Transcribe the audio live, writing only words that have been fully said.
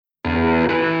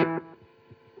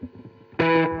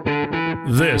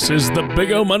This is the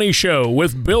Big O Money Show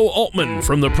with Bill Altman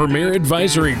from the Premier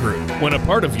Advisory Group. When a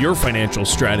part of your financial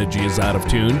strategy is out of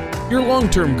tune, your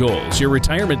long-term goals, your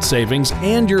retirement savings,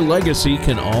 and your legacy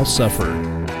can all suffer.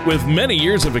 With many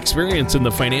years of experience in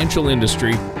the financial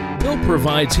industry, Bill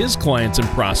provides his clients and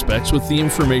prospects with the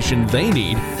information they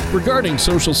need regarding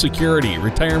Social Security,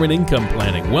 retirement income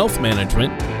planning, wealth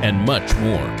management, and much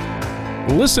more.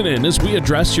 Listen in as we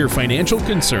address your financial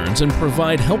concerns and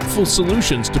provide helpful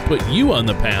solutions to put you on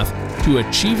the path to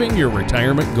achieving your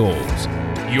retirement goals.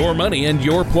 Your money and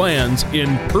your plans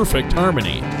in perfect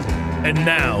harmony. And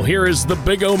now, here is the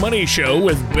Big O Money Show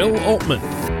with Bill Altman.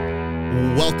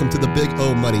 Welcome to the Big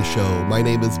O Money Show. My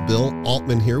name is Bill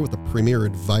Altman here with the Premier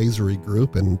Advisory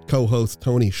Group and co-host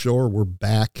Tony Shore. We're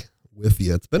back with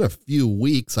you. It's been a few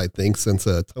weeks, I think, since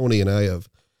Tony and I have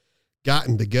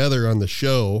gotten together on the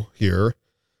show here,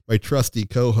 my trusty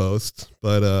co-host,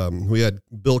 but we had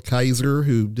Bill Kaiser,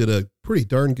 who did a pretty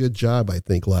darn good job, I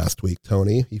think, last week,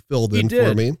 Tony. He filled in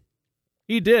for me.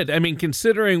 He did. I mean,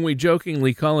 considering we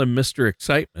jokingly call him Mr.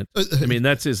 Excitement, I mean,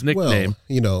 that's his nickname. Well,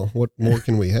 you know, what more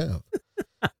can we have?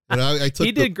 And I took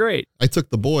he did great. I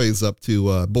took the boys up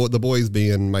to, the boys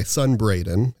being my son,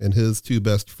 Braden, and his two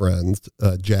best friends,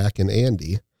 Jack and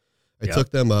Andy. I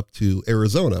took them up to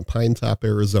Arizona, Pine Top,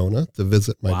 Arizona, to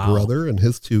visit my brother and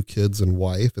his two kids and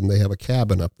wife. And they have a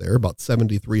cabin up there, about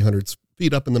 7,300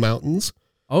 feet up in the mountains.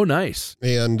 Oh, nice.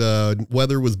 And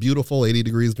weather was beautiful, 80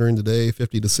 degrees during the day,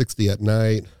 50 to 60 at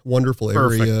night. Wonderful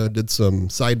area. Perfect. Did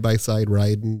some side-by-side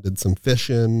riding, did some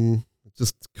fishing.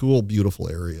 Just cool, beautiful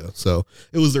area. So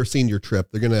it was their senior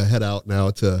trip. They're going to head out now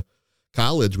to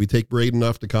college. We take Braden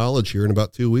off to college here in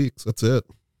about 2 weeks. That's it.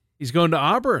 He's going to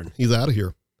Auburn. He's out of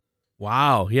here.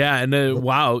 Wow. Yeah.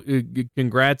 And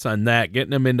congrats on that.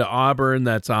 Getting him into Auburn.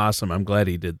 That's awesome. I'm glad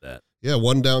he did that. Yeah.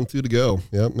 1 down, 2 to go.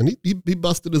 Yeah. And he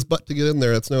busted his butt to get in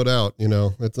there. That's no doubt. You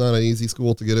know, it's not an easy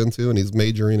school to get into, and he's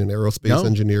majoring in aerospace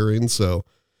engineering. So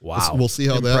we'll see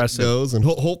how that goes. And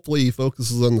hopefully he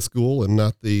focuses on the school and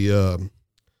not the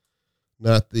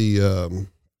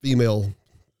female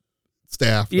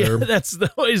staff there. Yeah, that's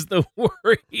always the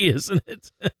worry, isn't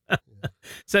it?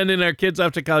 Sending our kids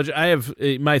off to college. I have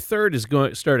my third is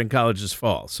starting college this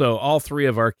fall, so all 3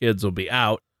 of our kids will be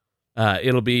out.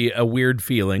 It'll be a weird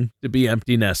feeling to be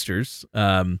empty nesters.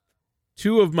 2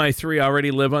 of my 3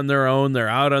 already live on their own. They're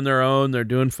out on their own. They're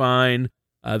doing fine.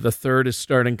 The third is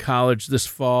starting college this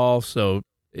fall, so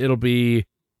it'll be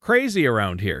crazy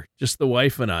around here. Just the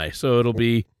wife and I. So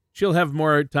she'll have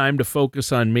more time to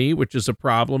focus on me, which is a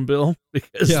problem, Bill,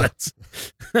 because that's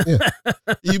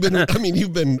You've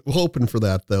been hoping for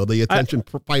that, though. The attention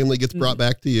finally gets brought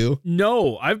back to you.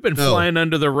 No, I've been flying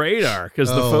under the radar because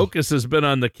the focus has been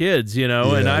on the kids, and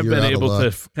I've been able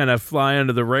to kind of fly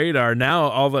under the radar. Now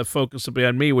all the focus will be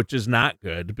on me, which is not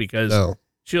good because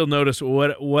she'll notice,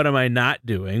 what am I not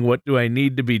doing? What do I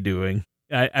need to be doing?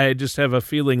 I just have a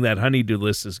feeling that honey-do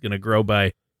list is going to grow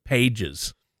by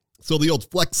pages. So the old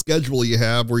flex schedule you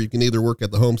have where you can either work at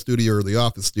the home studio or the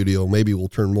office studio, maybe we'll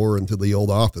turn more into the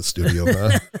old office studio,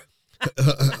 huh?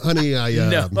 Honey,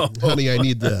 I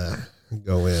need to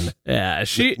go in. Yeah,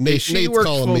 she Nate's works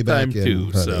calling me back in,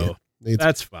 too, honey. so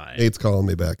that's fine. Nate's calling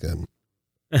me back in.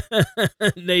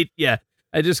 Nate,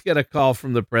 I just got a call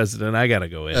from the president. I got to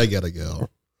go in. I got to go.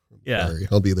 Sorry,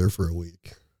 I'll be there for a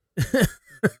week.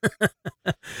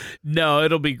 No,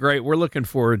 it'll be great. We're looking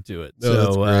forward to it.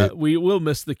 So we will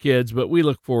miss the kids, but we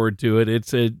look forward to it.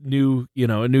 It's a new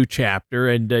chapter,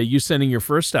 and you sending your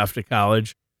first off to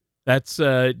college. That's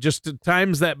just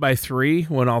times that by 3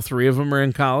 when all 3 of them are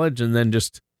in college, and then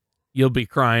you'll be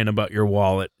crying about your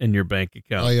wallet and your bank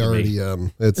account. I already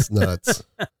am. It's nuts.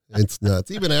 It's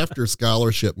nuts. Even after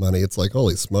scholarship money, it's like,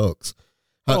 holy smokes.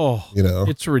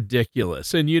 It's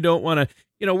ridiculous. And you don't want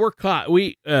to, we're caught.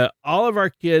 All of our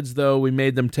kids, though, we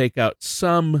made them take out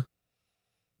some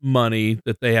money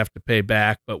that they have to pay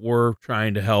back, but we're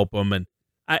trying to help them. And,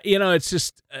 it's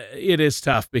just, it is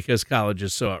tough because college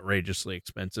is so outrageously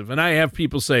expensive. And I have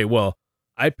people say, well,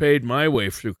 I paid my way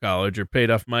through college or paid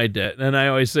off my debt. And I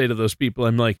always say to those people,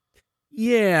 I'm like,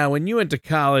 yeah, when you went to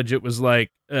college, it was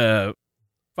like $5-10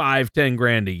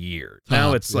 grand a year.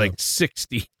 Now it's like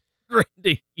 60 grand a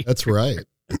year. That's right.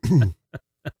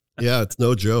 Yeah, it's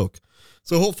no joke.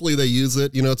 So hopefully they use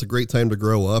it. It's a great time to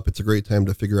grow up. It's a great time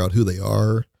to figure out who they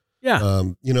are. Yeah.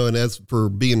 And as for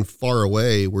being far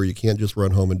away where you can't just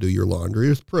run home and do your laundry,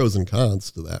 there's pros and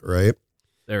cons to that, right?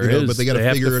 There is. But they got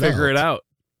to figure it out.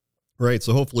 Right.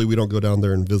 So hopefully we don't go down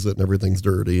there and visit and everything's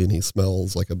dirty and he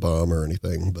smells like a bum or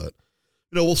anything. But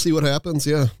we'll see what happens.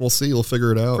 Yeah, we'll see. We'll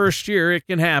figure it out. First year, it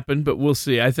can happen, but we'll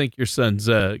see. I think your son's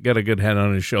got a good head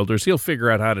on his shoulders. He'll figure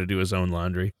out how to do his own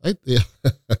laundry. I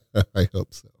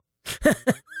hope so.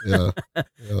 Yeah.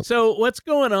 So what's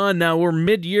going on now? We're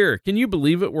mid-year. Can you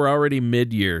believe it? We're already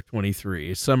mid-year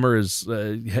 23. Summer is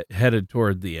headed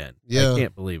toward the end. Yeah. I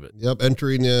can't believe it. Yep.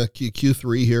 Entering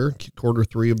Q3 here, quarter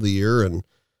 3 of the year. And,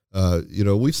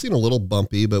 we've seen a little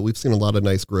bumpy, but we've seen a lot of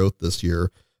nice growth this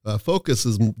year. Focus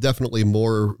has definitely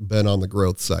more been on the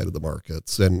growth side of the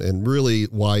markets. And really,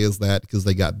 why is that? Because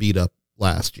they got beat up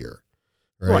last year.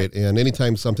 Right. And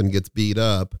anytime something gets beat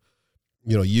up,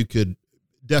 you could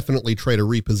definitely try to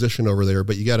reposition over there,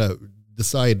 but you got to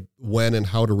decide when and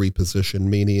how to reposition,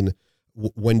 meaning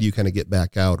when do you kind of get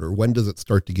back out, or when does it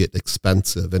start to get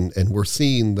expensive? And we're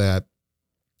seeing that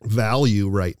value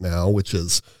right now, which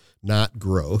is not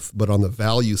growth, but on the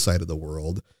value side of the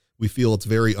world, we feel it's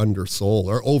very undersold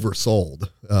or oversold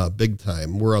big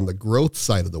time. We're on the growth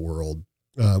side of the world.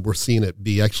 We're seeing it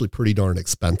be actually pretty darn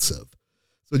expensive.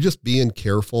 So just being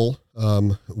careful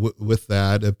with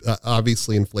that.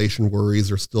 Obviously, inflation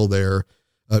worries are still there.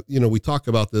 We talk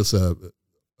about this on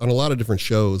a lot of different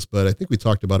shows, but I think we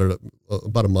talked about it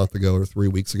about a month ago or 3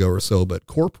 weeks ago or so. But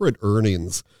corporate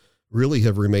earnings really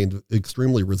have remained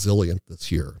extremely resilient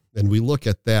this year. And we look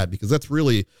at that because that's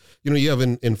really, you have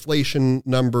inflation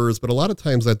numbers, but a lot of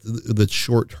times that's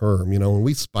short term. When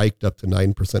we spiked up to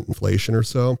 9% inflation or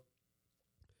so,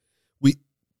 we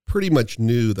pretty much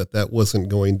knew that wasn't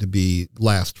going to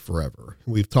last forever.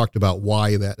 We've talked about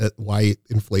why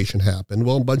inflation happened.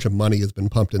 Well, a bunch of money has been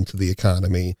pumped into the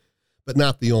economy, but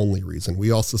not the only reason.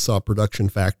 We also saw production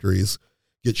factories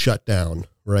get shut down,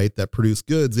 right? That produce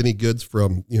goods, any goods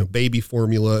from, baby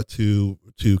formula to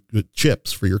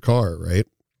chips for your car, right?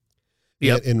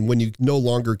 Yep. And when you no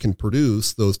longer can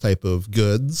produce those type of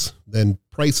goods, then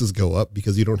prices go up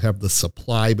because you don't have the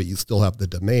supply, but you still have the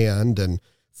demand. And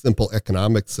simple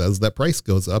economics says that price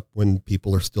goes up when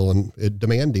people are still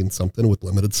demanding something with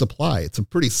limited supply. It's a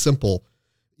pretty simple,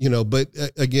 but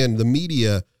again, the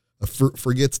media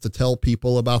forgets to tell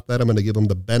people about that. I'm going to give them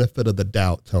the benefit of the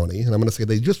doubt, Tony. And I'm going to say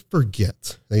they just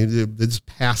forget. They just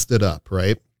passed it up,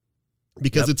 right?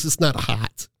 Because It's just not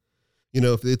hot.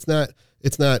 If it's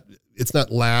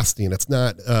not lasting. It's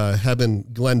not having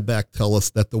Glenn Beck tell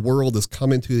us that the world is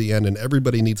coming to the end and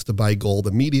everybody needs to buy gold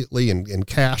immediately and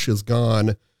cash is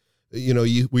gone.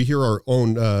 We hear our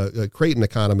own Creighton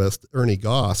economist, Ernie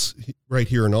Goss, right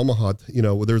here in Omaha.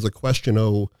 There's a question,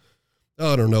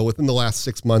 I don't know, within the last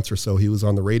 6 months or so, he was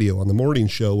on the radio on the morning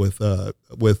show with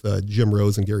Jim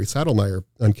Rose and Gary Saddlemeyer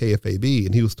on KFAB.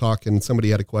 And he was talking, somebody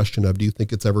had a question of, do you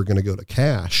think it's ever going to go to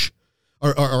cash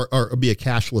or be a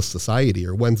cashless society,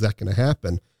 or when's that going to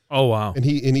happen? Oh, wow. And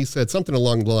he said something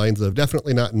along the lines of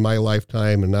definitely not in my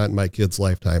lifetime and not in my kid's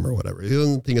lifetime or whatever. He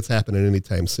doesn't think it's happening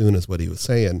anytime soon is what he was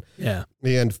saying. Yeah.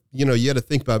 And, you had to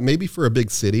think about maybe for a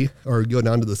big city or go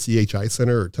down to the CHI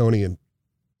Center or Tony in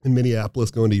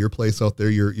Minneapolis, going to your place out there,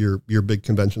 your big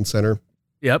convention center.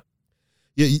 Yep.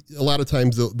 Yeah. A lot of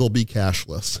times they'll be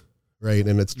cashless, right?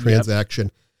 And it's transaction.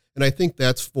 Yep. And I think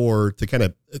that's I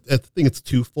think it's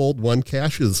twofold. One,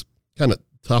 cash is kind of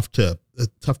tough to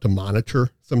monitor.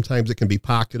 Sometimes it can be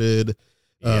pocketed.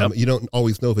 You don't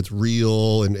always know if it's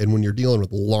real. And when you're dealing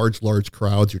with large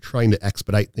crowds, you're trying to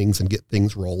expedite things and get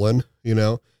things rolling,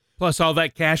 Plus, all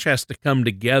that cash has to come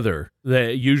together.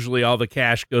 Usually all the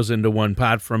cash goes into one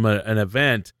pot from an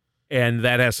event, and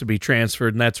that has to be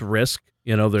transferred, and that's risk.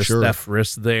 There's theft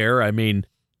risk there. I mean,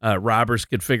 robbers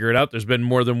could figure it out. There's been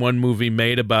more than one movie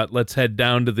made about let's head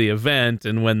down to the event,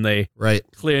 and when they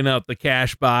clean out the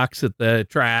cash box at the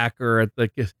track or at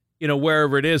the,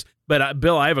 wherever it is. But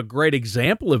Bill, I have a great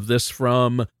example of this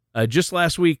from just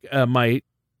last week. My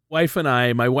wife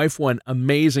won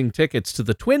amazing tickets to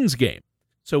the Twins game.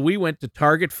 So we went to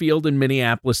Target Field in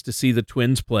Minneapolis to see the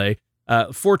Twins play.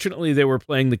 Fortunately, they were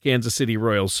playing the Kansas City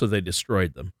Royals, so they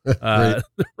destroyed them. The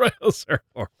Royals are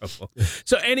horrible.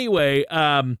 So anyway,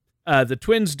 the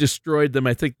Twins destroyed them.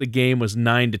 I think the game was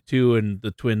 9-2, and the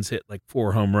Twins hit like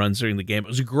 4 home runs during the game. It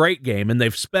was a great game, and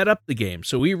they've sped up the game,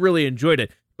 so we really enjoyed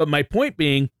it. But my point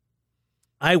being,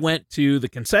 I went to the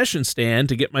concession stand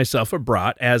to get myself a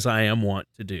brat, as I am wont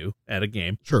to do at a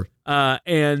game. Sure.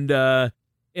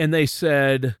 And they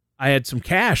said I had some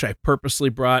cash. I purposely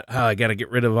brought, I got to get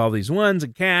rid of all these ones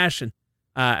and cash. And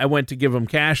I went to give them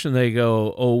cash, and they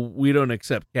go, oh, we don't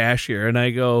accept cash here. And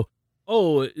I go,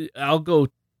 oh, I'll go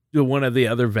to one of the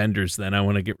other vendors then. I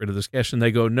want to get rid of this cash. And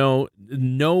they go, no,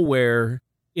 nowhere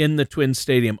in the Twin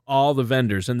Stadium, all the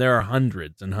vendors, and there are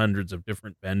hundreds and hundreds of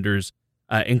different vendors,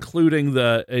 including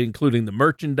the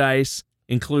merchandise,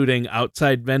 including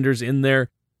outside vendors in there.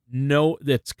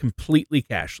 that's completely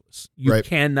cashless. You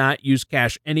cannot use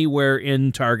cash anywhere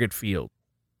in Target Field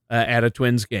at a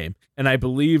Twins game. And I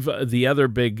believe the other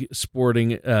big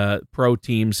sporting pro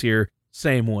teams here,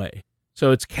 same way.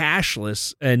 So it's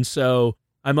cashless. And so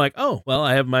I'm like, oh, well,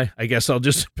 I guess I'll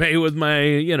just pay with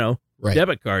my,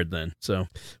 debit card then. So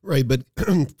right, but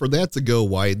for that to go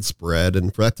widespread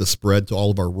and for that to spread to all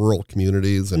of our rural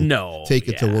communities and take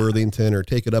it to Worthington or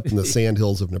take it up in the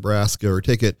Sandhills of Nebraska or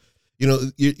take it,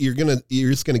 you're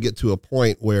just gonna get to a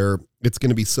point where it's going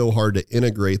to be so hard to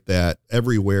integrate that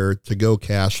everywhere. To go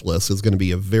cashless is going to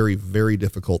be a very, very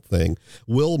difficult thing.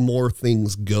 Will more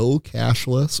things go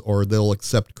cashless or they'll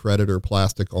accept credit or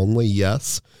plastic only?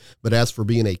 Yes. But as for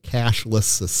being a cashless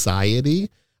society,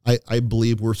 I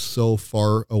believe we're so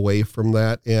far away from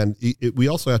that. And we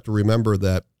also have to remember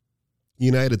that the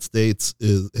United States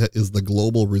is the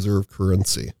global reserve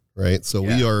currency, right? So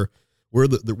we're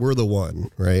the one,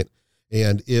 right?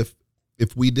 And if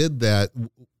we did that,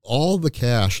 all the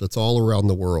cash that's all around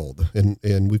the world,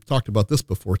 and we've talked about this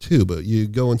before too, but you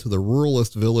go into the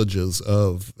ruralest villages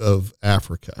of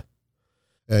Africa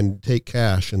and take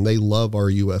cash and they love our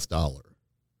US dollar.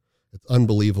 It's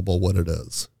unbelievable what it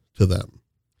is to them.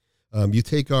 You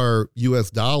take our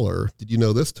US dollar. Did you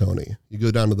know this, Tony? You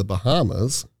go down to the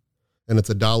Bahamas and it's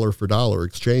a dollar for dollar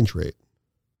exchange rate.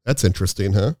 That's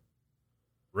interesting, huh?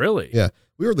 Really? Yeah.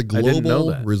 We are the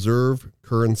global reserve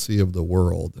currency of the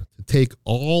world. To take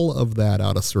all of that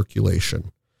out of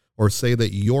circulation or say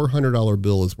that your $100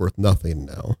 bill is worth nothing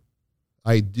now,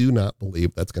 I do not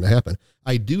believe that's going to happen.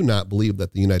 I do not believe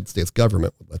that the United States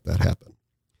government would let that happen.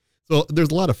 So there's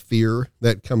a lot of fear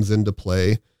that comes into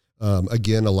play.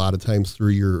 Again, a lot of times through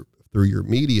your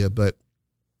media. But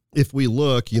if we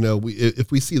look,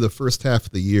 if we see the first half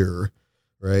of the year,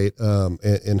 right,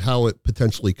 and how it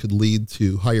potentially could lead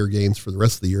to higher gains for the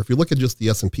rest of the year. If you look at just the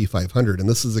S&P 500, and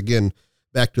this is, again,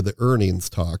 back to the earnings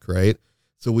talk, right?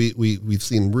 So we've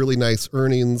seen really nice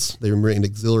earnings. They remain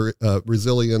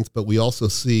resilient, but we also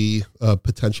see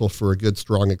potential for a good,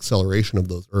 strong acceleration of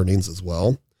those earnings as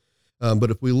well. But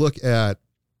if we look at,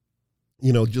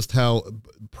 just how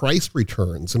price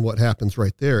returns and what happens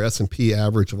right there, S&P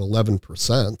average of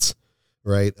 11%,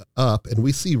 right, up, and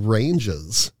we see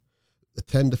ranges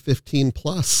 10 to 15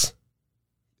 plus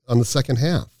on the second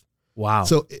half. Wow.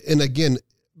 So, and again,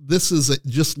 this is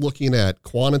just looking at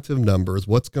quantitative numbers,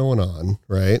 what's going on,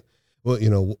 right?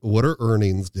 Well, what are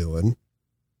earnings doing?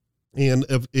 And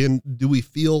do we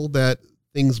feel that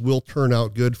things will turn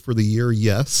out good for the year?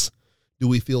 Yes. Do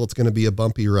we feel it's going to be a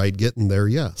bumpy ride getting there?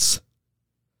 Yes.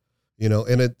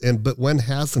 But when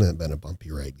hasn't it been a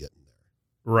bumpy ride getting there?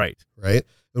 Right. Right.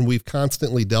 And we've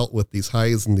constantly dealt with these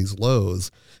highs and these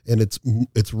lows. And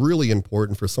it's really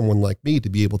important for someone like me to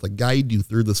be able to guide you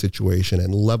through the situation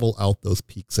and level out those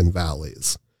peaks and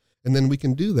valleys. And then we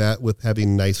can do that with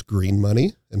having nice green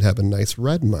money and having nice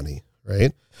red money,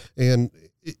 right? And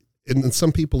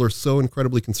some people are so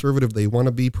incredibly conservative, they want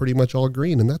to be pretty much all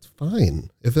green, and that's fine.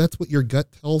 If that's what your gut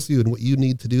tells you and what you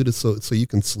need to do so you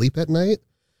can sleep at night,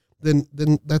 then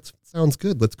that sounds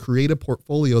good. Let's create a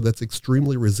portfolio that's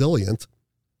extremely resilient.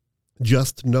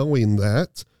 Just knowing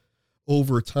that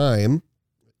over time,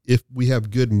 if we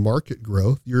have good market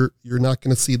growth, you're not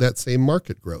going to see that same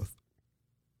market growth.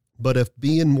 But if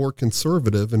being more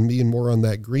conservative and being more on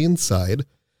that green side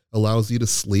allows you to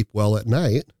sleep well at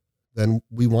night, then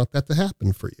we want that to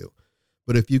happen for you.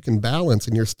 But if you can balance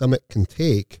and your stomach can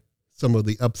take some of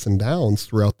the ups and downs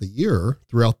throughout the year,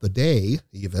 throughout the day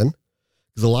even,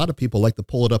 because a lot of people like to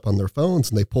pull it up on their phones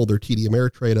and they pull their TD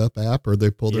Ameritrade up app or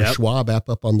they pull their Schwab app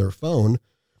up on their phone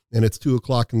and it's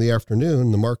 2:00 in the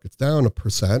afternoon, the market's down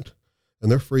 1%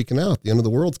 and they're freaking out. The end of the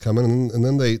world's coming. And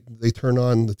then they turn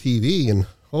on the TV and,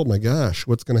 oh my gosh,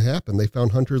 what's going to happen? They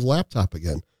found Hunter's laptop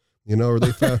again, or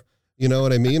they found, you know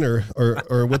what I mean? Or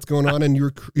what's going on in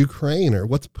Ukraine or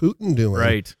what's Putin doing?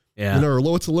 Right. Yeah. Or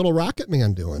what's a little rocket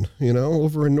man doing,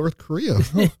 over in North Korea?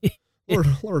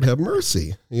 Oh, Lord have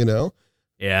mercy,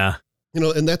 Yeah.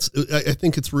 And I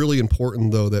think it's really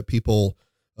important though, that people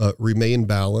remain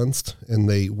balanced and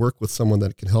they work with someone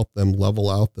that can help them level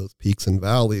out those peaks and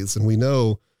valleys. And we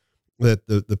know that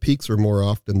the peaks are more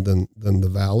often than the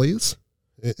valleys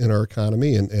in our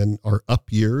economy and our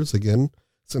up years. Again,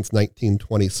 since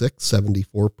 1926,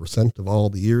 74% of all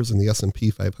the years in the S&P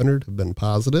 500 have been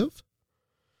positive,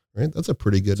 right? That's a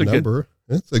pretty good number.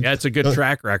 It's a good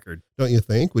track record. Don't you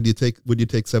think? Would you take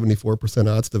 74%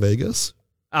 odds to Vegas?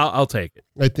 I'll take it.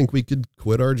 I think we could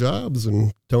quit our jobs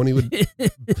and Tony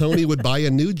would buy a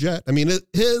new jet. I mean,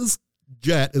 his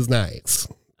jet is nice.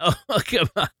 Oh, come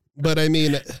on. But I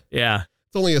mean, yeah,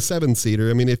 It's only a 7-seater.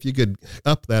 I mean, if you could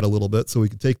up that a little bit so we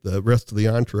could take the rest of the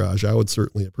entourage, I would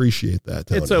certainly appreciate that,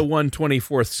 Tony. It's a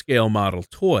 1/24th scale model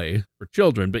toy for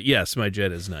children, but yes, my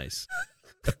jet is nice.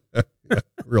 Yeah,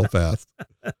 real fast.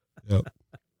 Yep.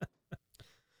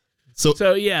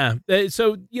 So yeah.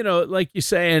 So, like you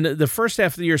say, and the first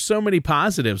half of the year, so many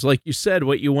positives. Like you said,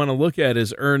 what you want to look at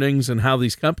is earnings and how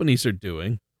these companies are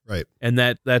doing. Right. And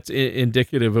that's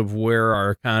indicative of where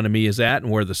our economy is at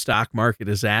and where the stock market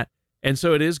is at. And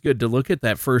so it is good to look at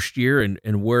that first year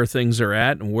and where things are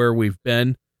at and where we've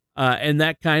been. And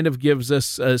that kind of gives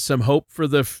us some hope for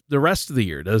the rest of the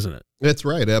year, doesn't it? That's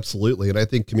right. Absolutely. And I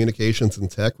think communications and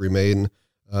tech remain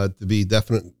to be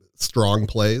definite strong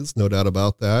plays, no doubt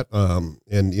about that. And,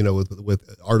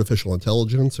 with artificial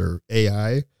intelligence or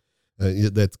AI,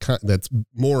 that's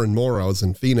more and more. I was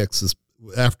in Phoenix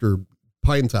after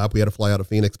Pine Top. We had to fly out of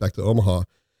Phoenix back to Omaha,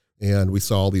 and we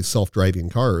saw all these self-driving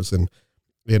cars and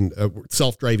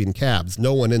self-driving cabs,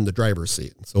 no one in the driver's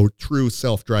seat. So true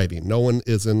self-driving. No one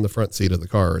is in the front seat of the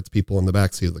car. It's people in the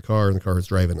back seat of the car, and the car is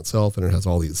driving itself, and it has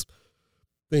all these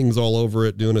things all over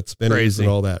it doing its spinnings and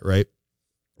all that, right?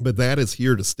 But that is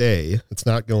here to stay. It's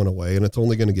not going away, and it's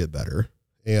only going to get better.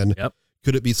 And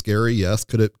Could it be scary? Yes.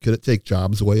 Could it take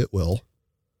jobs away? It will.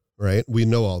 Right? We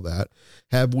know all that.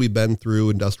 Have we been through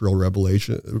industrial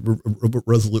revelations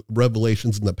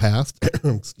in the past?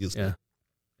 Excuse me.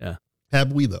 Yeah.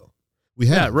 Have we though? We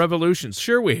have. Yeah, revolutions.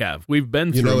 Sure, we have. We've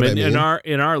been through them in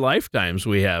our lifetimes.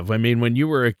 We have. I mean, when you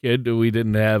were a kid, we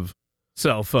didn't have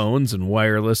cell phones and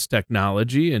wireless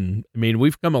technology, and I mean,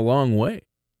 we've come a long way.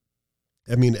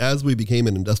 I mean, as we became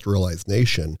an industrialized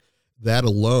nation, that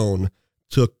alone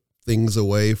took things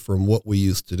away from what we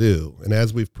used to do. And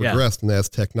as we've progressed and as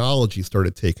technology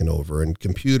started taking over and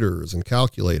computers and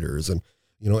calculators and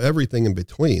everything in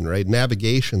between, right?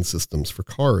 Navigation systems for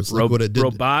cars. Look what it did.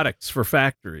 Robotics for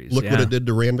factories. Look what it did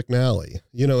to Rand McNally.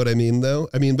 You know what I mean, though?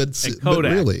 I mean, but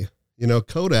really,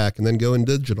 Kodak and then going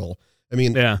digital. I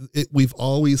mean, we've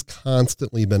always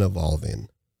constantly been evolving,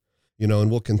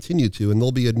 and we'll continue to. And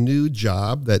there'll be a new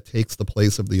job that takes the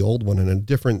place of the old one in a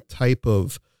different type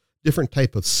of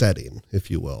setting, if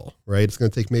you will, right? It's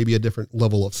going to take maybe a different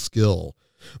level of skill.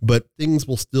 But things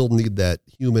will still need that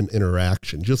human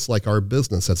interaction, just like our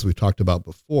business, as we talked about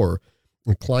before.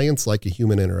 And clients like a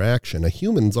human interaction. A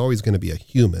human's always going to be a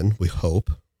human, we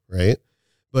hope, right?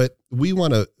 But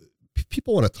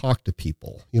people want to talk to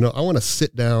people. I want to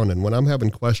sit down, and when I'm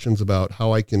having questions about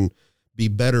how I can be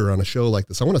better on a show like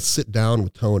this, I want to sit down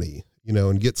with Tony,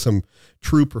 and get some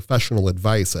true professional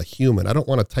advice, a human. I don't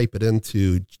want to type it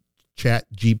into Chat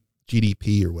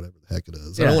GDP or whatever the heck it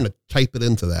is. I don't want to type it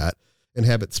into that and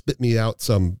have it spit me out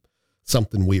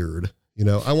something weird.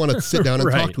 I want to sit down and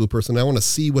talk to a person. I want to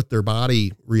see what their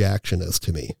body reaction is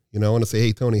to me. I want to say,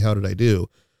 hey, Tony, how did I do?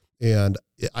 And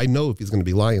I know if he's going to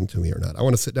be lying to me or not. I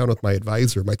want to sit down with my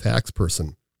advisor, my tax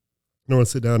person. I want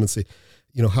to sit down and say,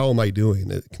 how am I doing?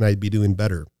 Can I be doing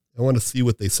better? I want to see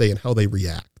what they say and how they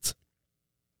react.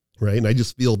 Right. And I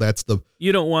just feel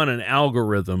you don't want an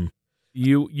algorithm.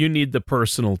 You need the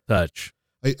personal touch.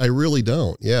 I really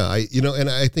don't. Yeah. And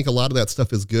I think a lot of that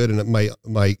stuff is good. And my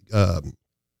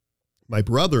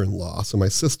brother-in-law, so my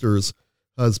sister's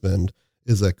husband,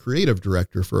 is a creative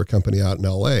director for a company out in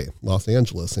LA, Los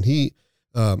Angeles. And he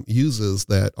uses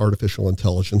that artificial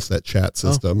intelligence, that chat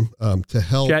system, to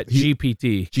help. Chat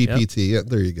GPT. Yeah,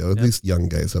 there you go. Yep. These young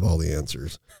guys have all the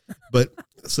answers. But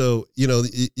so, you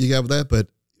have that, but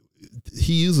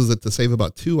he uses it to save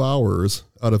about 2 hours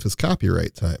out of his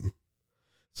copyright time.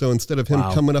 So instead of him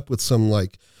coming up with some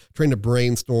trying to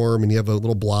brainstorm and you have a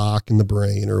little block in the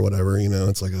brain or whatever,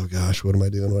 it's like, oh gosh, what am I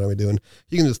doing?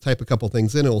 He can just type a couple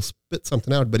things in, it'll spit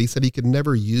something out, but he said he could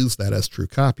never use that as true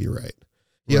copyright.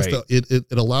 He has to,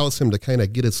 it allows him to kind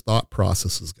of get his thought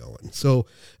processes going. So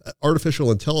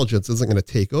artificial intelligence isn't going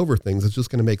to take over things. It's just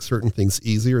going to make certain things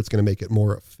easier. It's going to make it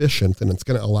more efficient, and it's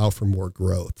going to allow for more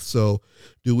growth. So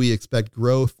do we expect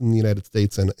growth in the United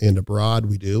States and abroad?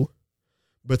 We do.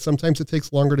 But sometimes it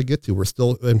takes longer to get to.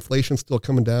 Inflation's still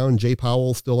coming down. Jay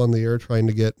Powell's still on the air trying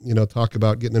to get, talk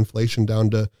about getting inflation down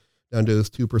to his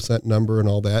 2% number and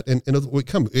all that. And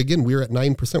we were at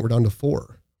 9%. We're down to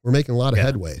 4%. We're making a lot of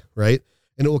headway, right?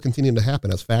 And it will continue to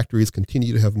happen as factories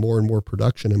continue to have more and more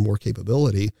production and more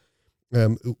capability.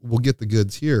 We'll get the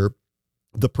goods here.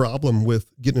 The problem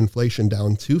with getting inflation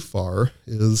down too far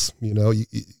is,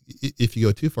 if you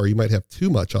go too far, you might have too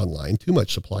much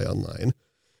supply online.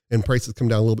 And prices come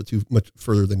down a little bit too much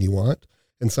further than you want.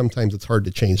 And sometimes it's hard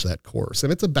to change that course.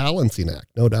 And it's a balancing act,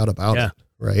 no doubt about it,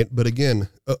 right? But again,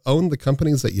 own the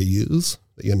companies that you use,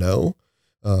 that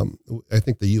I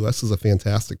think the U.S. is a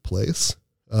fantastic place.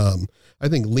 I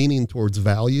think leaning towards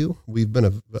value. We've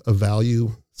been a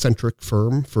value-centric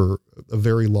firm for a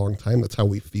very long time. That's how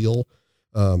we feel.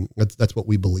 That's what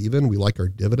we believe in. We like our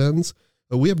dividends.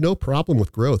 But we have no problem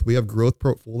with growth. We have growth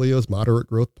portfolios, moderate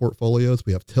growth portfolios.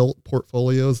 We have tilt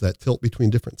portfolios that tilt between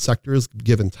different sectors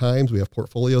given times. We have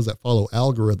portfolios that follow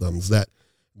algorithms that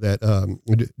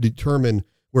determine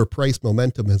where price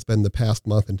momentum has been the past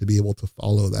month and to be able to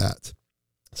follow that.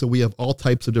 So we have all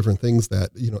types of different things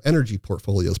that, energy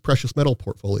portfolios, precious metal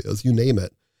portfolios, you name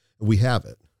it, we have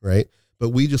it, right? But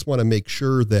we just want to make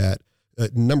sure that,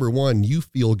 number one, you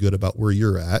feel good about where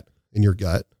you're at in your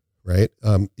gut, right?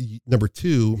 Number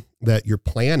two, that your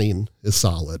planning is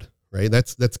solid, right?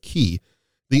 That's key.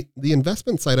 The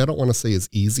investment side, I don't want to say is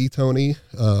easy, Tony,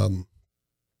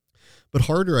 but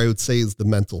harder, I would say, is the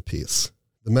mental piece.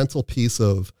 The mental piece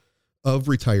of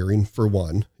retiring, for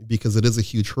one, because it is a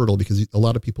huge hurdle because a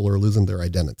lot of people are losing their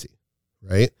identity,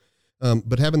 right?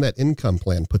 But having that income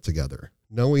plan put together,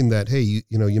 knowing that, hey,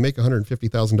 you make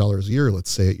 $150,000 a year,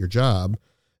 let's say, at your job,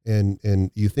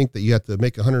 and you think that you have to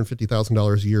make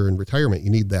 $150,000 a year in retirement,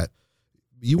 you need that.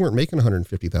 You weren't making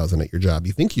 $150,000 at your job.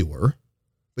 You think you were,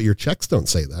 but your checks don't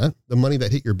say that. The money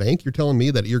that hit your bank, you're telling me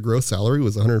that your gross salary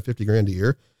was $150,000 a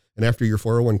year, and after your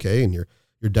 401k and your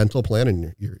dental plan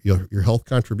and your health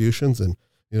contributions and,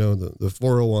 the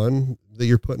 401 that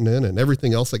you're putting in and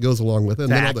everything else that goes along with it.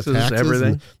 And taxes, then all the taxes,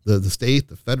 everything. And the state,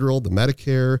 the federal, the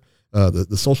Medicare,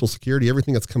 the Social Security,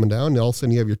 everything that's coming down. And all of a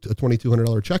sudden you have your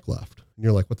 $2,200 check left. And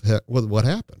you're like, what the heck, what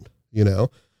happened?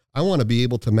 I want to be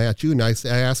able to match you. And I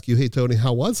ask you, hey, Tony,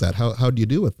 how was that? How do you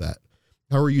do with that?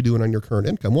 How are you doing on your current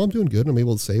income? Well, I'm doing good. I'm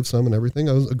able to save some and everything.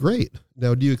 I was great.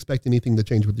 Now, do you expect anything to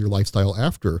change with your lifestyle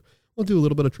after? We'll do a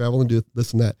little bit of travel and do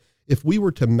this and that. If we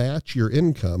were to match your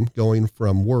income going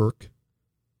from work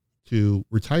to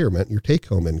retirement, your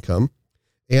take-home income,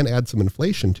 and add some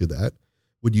inflation to that,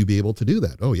 would you be able to do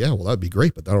that? Oh, yeah, well, that'd be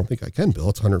great, but I don't think I can, Bill.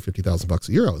 It's $150,000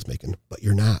 a year I was making, but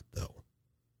you're not, though.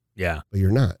 Yeah. But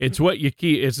you're not. It's what you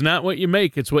keep. It's not what you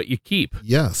make. It's what you keep.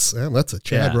 Yes. And that's a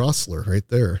Chad Rossler right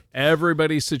there.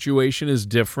 Everybody's situation is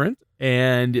different,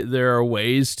 and there are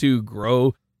ways to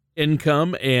grow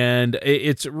income. And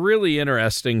it's really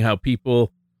interesting how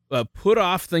people put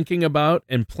off thinking about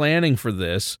and planning for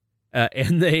this.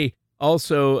 And they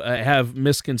also have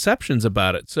misconceptions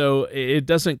about it. So it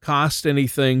doesn't cost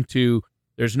anything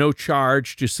there's no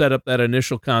charge to set up that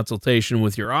initial consultation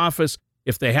with your office.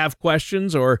 If they have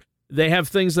questions or they have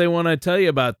things they want to tell you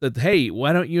about that, hey,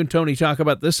 why don't you and Tony talk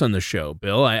about this on the show,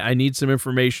 Bill? I need some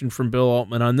information from Bill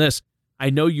Altman on this. I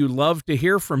know you love to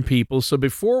hear from people. So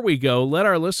before we go, let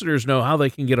our listeners know how they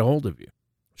can get a hold of you.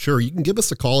 Sure. You can give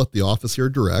us a call at the office here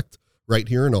direct, right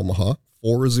here in Omaha,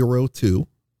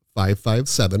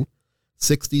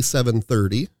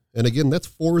 402-557-6730. And again, that's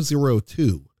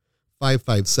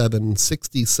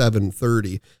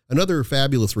 402-557-6730. Another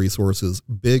fabulous resource is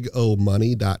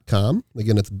bigomoney.com.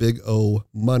 Again, it's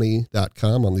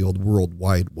bigomoney.com on the old World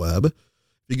Wide Web.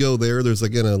 If you go there, there's,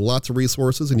 again, lots of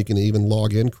resources, and you can even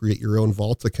log in, create your own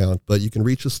vault account. But you can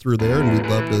reach us through there, and we'd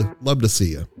love to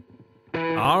see you.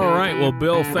 All right. Well,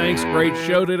 Bill, thanks. Great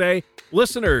show today.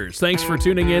 Listeners, thanks for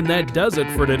tuning in. That does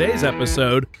it for today's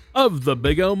episode of The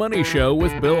Big O Money Show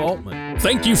with Bill Altman.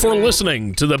 Thank you for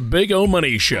listening to The Big O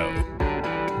Money Show.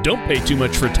 Don't pay too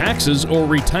much for taxes or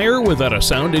retire without a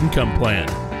sound income plan.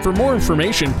 For more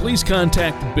information, please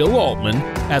contact Bill Altman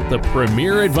at the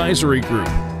Premier Advisory Group.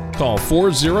 Call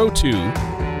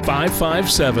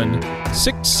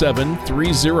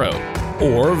 402-557-6730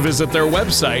 or visit their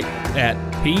website at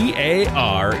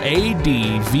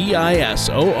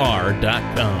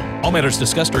paradvisor.com. All matters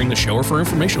discussed during the show are for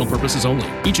informational purposes only.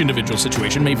 Each individual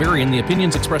situation may vary, and the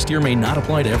opinions expressed here may not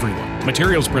apply to everyone.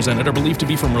 Materials presented are believed to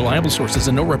be from reliable sources,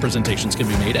 and no representations can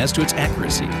be made as to its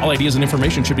accuracy. All ideas and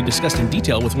information should be discussed in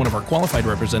detail with one of our qualified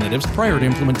representatives prior to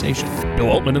implementation. Bill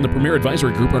Altman and the Premier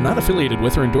Advisory Group are not affiliated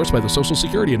with or endorsed by the Social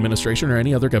Security Administration or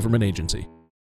any other government agency.